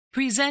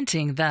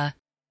Presenting the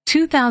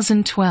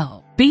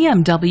 2012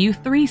 BMW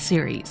 3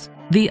 Series,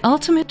 the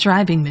ultimate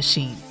driving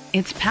machine.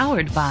 It's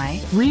powered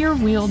by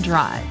rear-wheel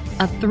drive,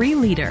 a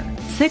 3-liter,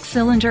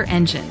 6-cylinder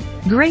engine.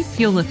 Great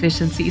fuel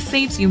efficiency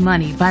saves you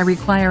money by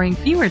requiring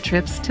fewer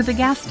trips to the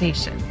gas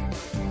station.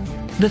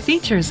 The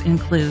features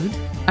include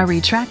a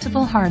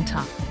retractable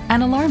hardtop,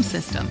 an alarm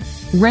system,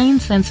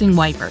 rain-sensing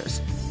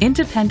wipers,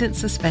 independent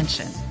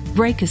suspension,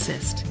 brake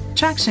assist,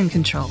 traction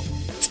control,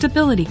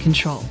 stability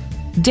control,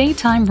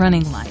 daytime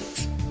running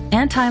lights,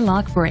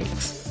 anti-lock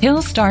brakes, hill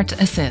start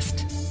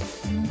assist.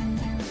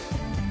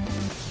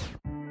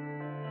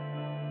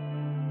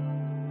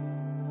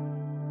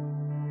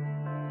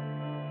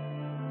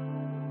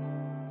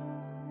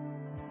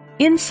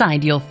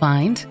 Inside you'll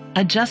find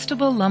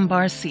adjustable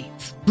lumbar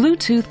seats,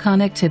 Bluetooth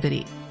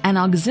connectivity, an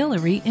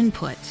auxiliary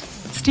input,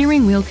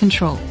 steering wheel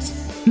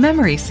controls,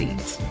 memory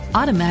seats,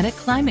 automatic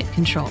climate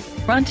control,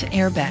 front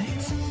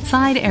airbags,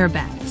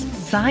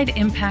 side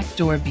impact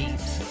door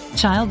beams,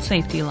 child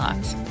safety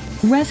locks.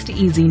 Rest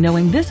easy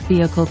knowing this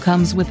vehicle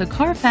comes with a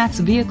Carfax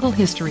Vehicle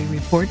History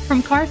Report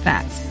from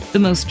Carfax, the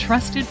most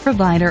trusted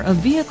provider of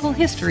vehicle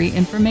history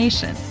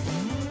information.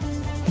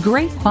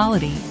 Great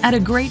quality at a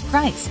great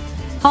price.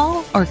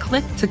 Call or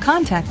click to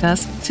contact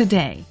us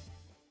today.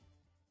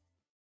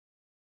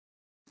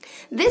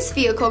 This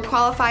vehicle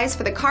qualifies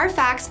for the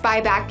Carfax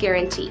buyback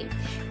guarantee.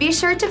 Be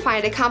sure to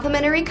find a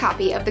complimentary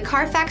copy of the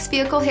Carfax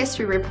Vehicle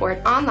History Report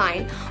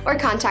online or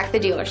contact the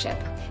dealership.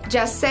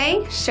 Just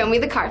say, "Show me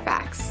the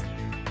Carfax."